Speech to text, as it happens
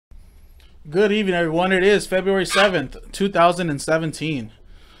Good evening, everyone. It is February 7th, 2017.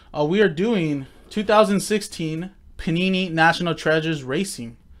 We are doing 2016 Panini National Treasures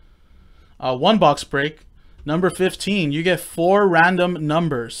Racing. One box break. Number 15. You get 4 random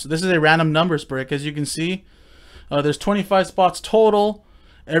numbers. This is a random numbers break. As you can see, there's 25 spots total.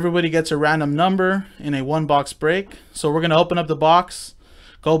 Everybody gets a random number in a one box break. So we're going to open up the box,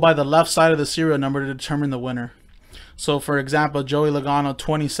 go by the left side of the serial number to determine the winner. So, for example, Joey Logano,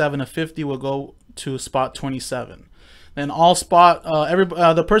 27 of 50 will go to spot 27. Then all spot,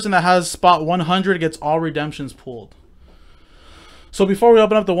 the person that has spot 100 gets all redemptions pulled. So before we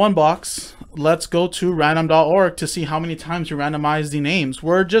open up the one box, let's go to random.org to see how many times you randomize the names.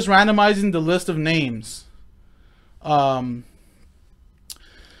 We're just randomizing the list of names. I'm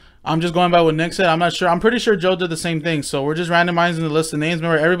just going by what Nick said. I'm not sure. I'm pretty sure Joe did the same thing. So we're just randomizing the list of names.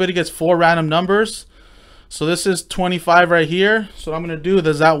 Remember, everybody gets 4 random numbers. So this is 25 right here. So what I'm going to do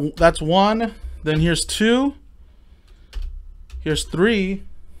is that's 1. Then here's 2. Here's 3.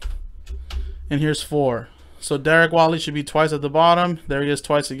 And here's 4. So Derek Wally should be twice at the bottom. There he is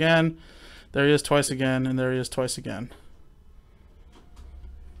twice again. There he is twice again. And there he is twice again.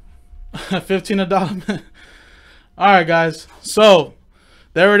 15 $1. All right, guys. So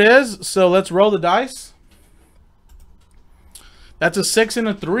there it is. So let's roll the dice. That's a 6 and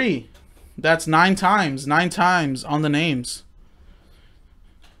a 3. That's 9 times. 9 times on the names.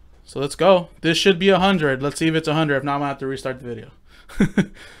 So let's go. This should be 100. Let's see if it's 100. If not, I'm going to have to restart the video.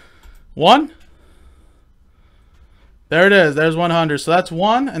 1. There it is. There's 100. So that's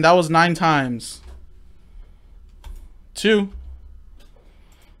 1, and that was 9 times. 2.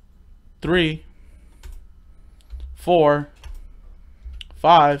 3. 4.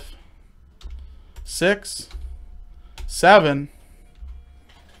 5. 6. 7.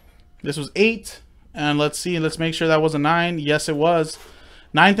 This was 8, and let's see. Let's make sure that was a 9. Yes, it was.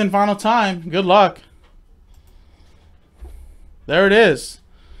 9th and final time. Good luck. There it is.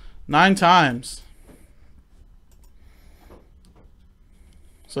 9 times.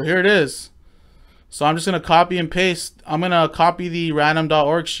 So here it is. So I'm just going to copy and paste. I'm going to copy the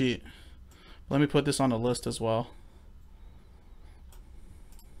random.org sheet. Let me put this on the list as well.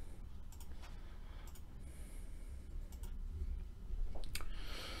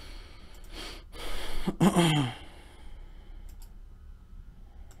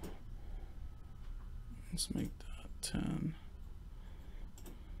 Let's make that 10.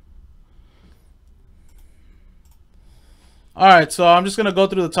 All right, so I'm just gonna go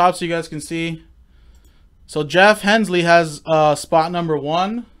through the top so you guys can see. So Jeff Hensley has spot number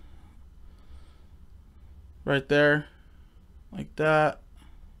 1 right there, like that.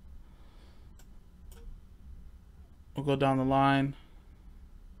 We'll go down the line.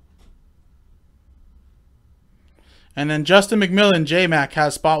 And then Justin McMillan, J-Mac,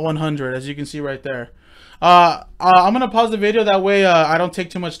 has spot 100, as you can see right there. I'm going to pause the video. That way I don't take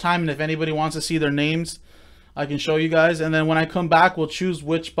too much time. And if anybody wants to see their names, I can show you guys. And then when I come back, we'll choose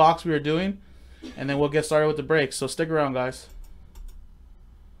which box we are doing. And then we'll get started with the break. So stick around, guys.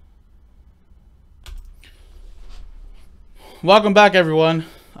 Welcome back, everyone.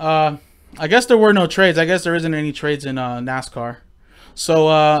 I guess there were no trades. I guess there isn't any trades in NASCAR.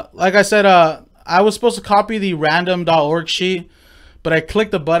 So like I said, I was supposed to copy the random.org sheet, but I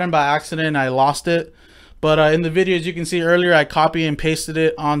clicked the button by accident and I lost it. But in the video, as you can see earlier, I copy and pasted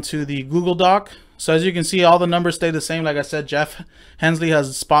it onto the Google Doc. So as you can see, all the numbers stay the same. Like I said, Jeff Hensley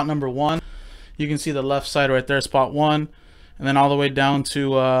has spot number 1. You can see the left side right there, spot 1. And then all the way down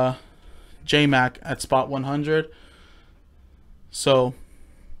to J-Mac at spot 100. So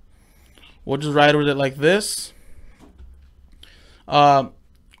we'll just ride with it like this.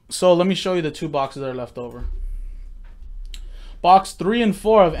 So let me show you the 2 boxes that are left over. Box 3 and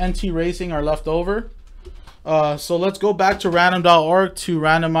 4 of NT Racing are left over. So let's go back to random.org to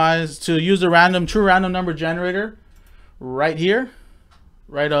randomize, to use the true random number generator right here,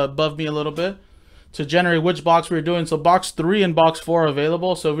 right above me a little bit, to generate which box we're doing. So box 3 and box 4 are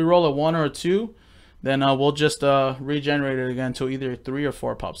available. So if we roll a 1 or a 2, then we'll just regenerate it again until either 3 or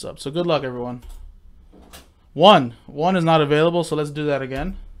 4 pops up. So good luck, everyone. 1 is not available, so let's do that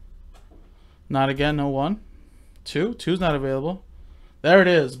again. Not again, no 1. 2 is not available. There it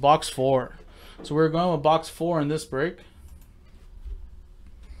is, box 4. So we're going with box 4 in this break.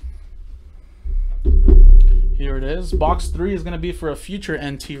 Here it is. Box 3 is going to be for a future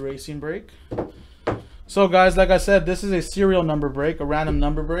NT Racing break. So guys, like I said, this is a serial number break, a random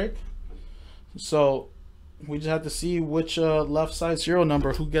number break. So we just have to see which left side serial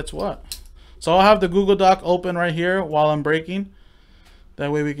number, who gets what. So I'll have the Google Doc open right here while I'm breaking.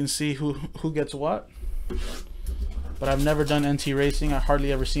 That way we can see who gets what. But I've never done NT Racing. I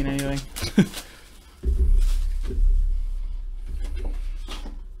hardly ever seen anything.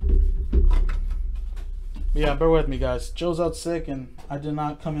 But yeah, bear with me, guys. Joe's out sick, and I did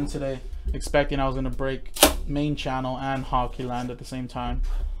not come in today expecting I was going to break main channel and Hockey Land at the same time.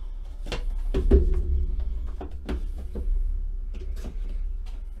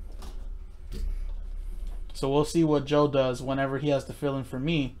 So we'll see what Joe does whenever he has to fill in for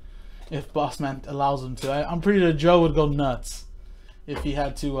me, if Bossman allows him to. I'm pretty sure Joe would go nuts if he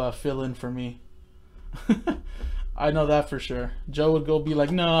had to fill in for me. I know that for sure. Joe would go be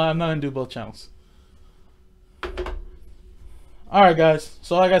like, no, I'm not going to do both channels. Alright guys,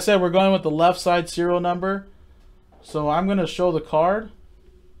 so like I said, we're going with the left side serial number. So I'm going to show the card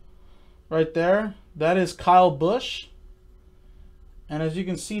right there. That is Kyle Busch. And as you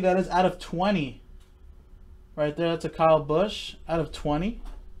can see, that is out of 20. Right there, that's a Kyle Busch out of 20.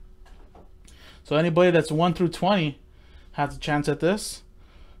 So anybody that's 1 through 20 has a chance at this.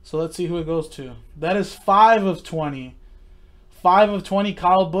 So let's see who it goes to. That is 5 of 20. 5 of 20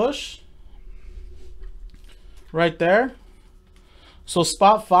 Kyle Busch. Right there. So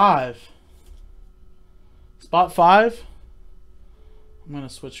spot 5. Spot 5. I'm going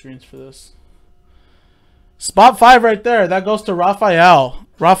to switch screens for this. Spot 5 right there. That goes to Raphael.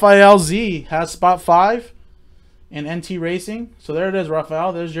 Raphael Z has spot 5 in NT Racing. So there it is,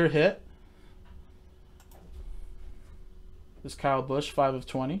 Raphael. There's your hit. This Kyle Busch, 5 of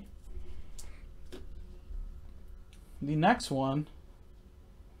 20. The next one,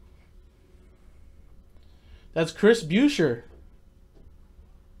 that's Chris Buescher.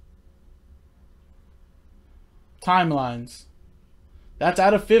 Timelines. That's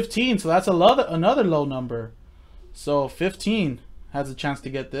out of 15, so that's another low number. So 15 has a chance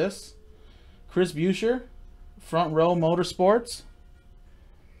to get this. Chris Buescher, Front Row Motorsports.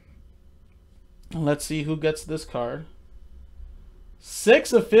 Let's see who gets this card.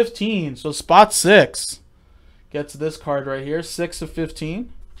 6 of 15, so spot 6 gets this card right here. 6 of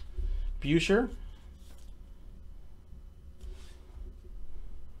 15. Buescher.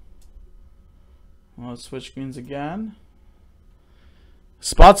 Let's switch screens again.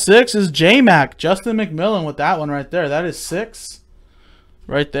 Spot 6 is J-Mac. Justin McMillan with that one right there. That is 6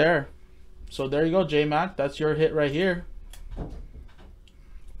 right there. So there you go, J-Mac. That's your hit right here.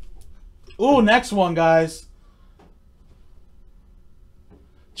 Ooh, next one, guys.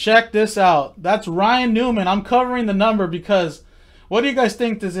 Check this out. That's Ryan Newman. I'm covering the number because what do you guys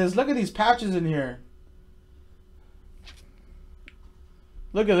think this is? Look at these patches in here.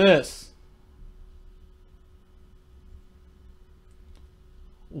 Look at this.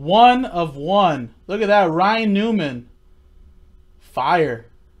 1 of 1. Look at that, Ryan Newman. Fire.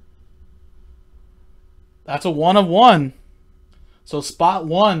 That's a 1 of 1. So spot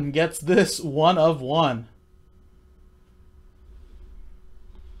 1 gets this 1 of 1.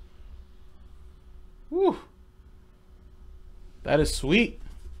 Whew. That is sweet.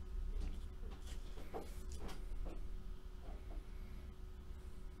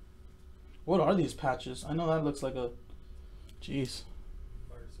 What are these patches? I know that looks like a... Jeez.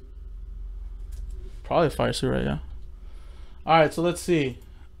 Probably a fire suit, right? Yeah. Alright, so let's see.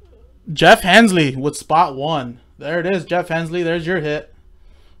 Jeff Hensley with spot 1. There it is, Jeff Hensley. There's your hit.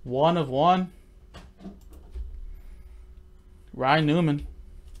 1 of 1. Ryan Newman.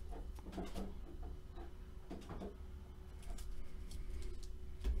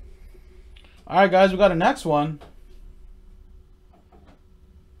 Alright, guys, we got a next one.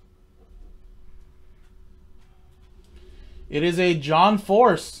 It is a John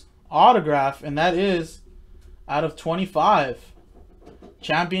Force autograph, and that is out of 25.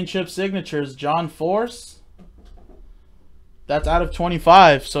 Championship signatures, John Force. That's out of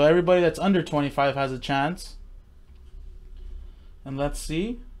 25. So everybody that's under 25 has a chance. And let's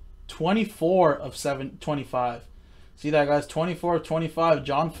see. 24 of 25. See that, guys? 24 of 25.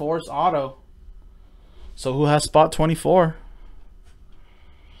 John Force auto. So who has spot 24?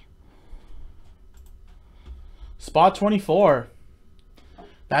 Spot 24.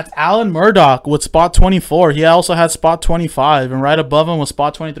 That's Alan Murdoch with spot 24. He also has spot 25. And right above him with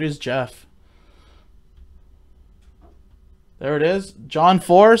spot 23 is Jeff. There it is. John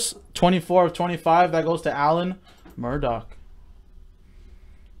Force, 24 of 25. That goes to Alan Murdoch.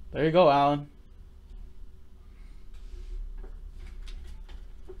 There you go, Alan.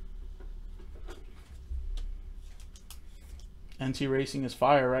 NT Racing is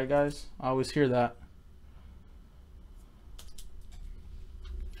fire, right, guys? I always hear that.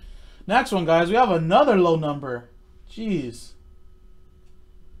 Next one, guys. We have another low number. Jeez.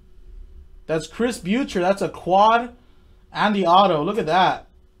 That's Chris Buescher. That's a quad and the auto. Look at that.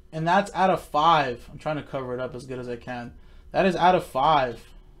 And that's out of 5. I'm trying to cover it up as good as I can. That is out of 5.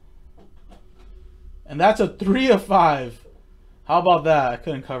 And that's a 3 of 5. How about that? I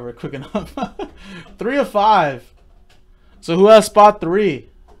couldn't cover it quick enough. 3 of 5. So who has spot 3?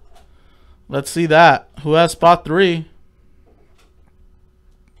 Let's see that. Who has spot 3?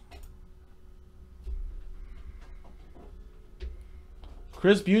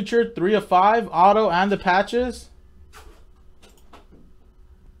 Chris Butcher, 3 of 5. Auto and the patches.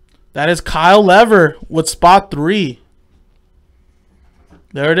 That is Kyle Lever with spot 3.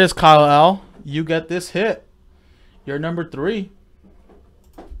 There it is, Kyle L. You get this hit. You're number 3.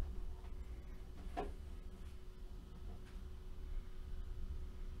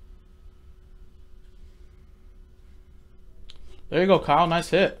 There you go, Kyle. Nice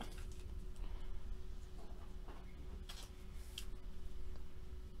hit.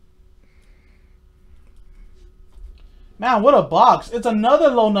 Man, what a box. It's another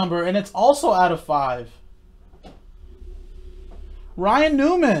low number, and it's also out of 5. Ryan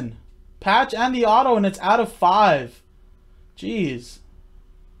Newman. Patch and the auto, and it's out of 5. Jeez.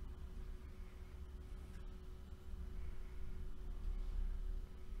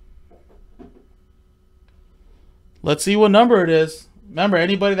 Let's see what number it is. Remember,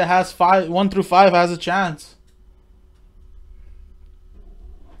 anybody that has 1 through 5 has a chance.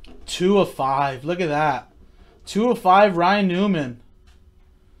 2 of 5. Look at that. 2 of 5, Ryan Newman.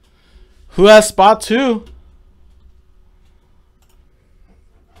 Who has spot 2?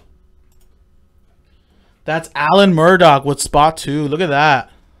 That's Alan Murdoch with spot 2. Look at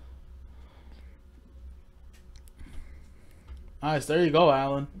that. Nice. There you go,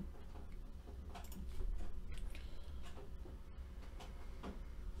 Alan.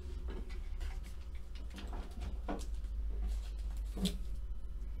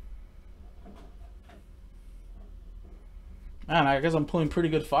 Man, I guess I'm pulling pretty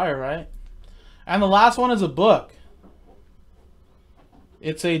good fire, right? And the last one is a book.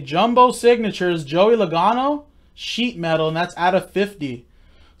 It's a Jumbo Signatures Joey Logano sheet metal, and that's out of 50.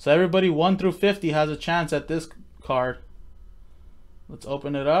 So everybody 1 through 50 has a chance at this card. Let's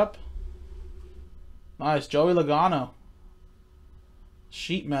open it up. Nice, Joey Logano.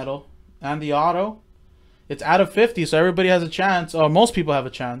 Sheet metal. And the auto. It's out of 50, so everybody has a chance. Or most people have a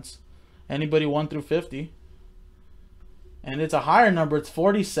chance. Anybody 1 through 50. And it's a higher number. It's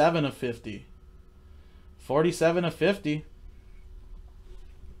 47 of 50. 47 of 50.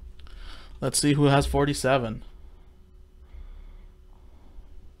 Let's see who has 47.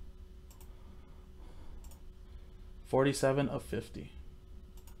 (47 of 50).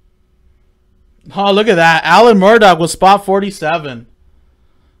 Oh, look at that. Alan Murdoch was spot 47.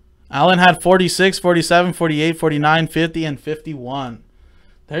 Alan had 46, 47, 48, 49, 50, and 51.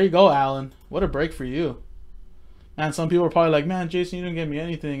 There you go, Alan. What a break for you. And some people are probably like, man, Jason, you didn't get me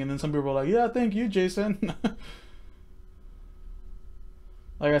anything. And then some people are like, yeah, thank you, Jason.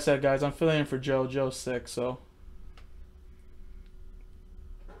 Like I said, guys, I'm filling in for Joe. Joe's sick, so.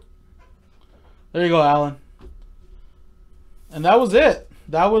 There you go, Alan. And that was it.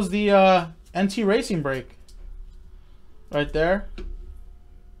 That was the NT Racing break. Right there.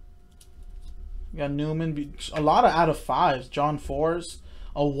 We got Newman. A lot of out of 5s. John Force.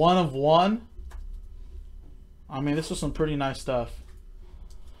 A 1 of 1. I mean, this was some pretty nice stuff.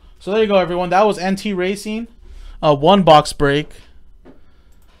 So there you go, everyone. That was NT Racing. 1 box break.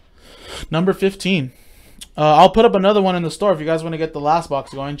 Number 15. I'll put up another one in the store if you guys want to get the last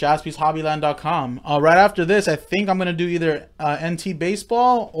box going. JaspysHobbyland.com. Right after this, I think I'm going to do either NT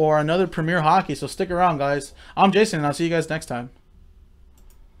Baseball or another Premier Hockey. So stick around, guys. I'm Jason, and I'll see you guys next time.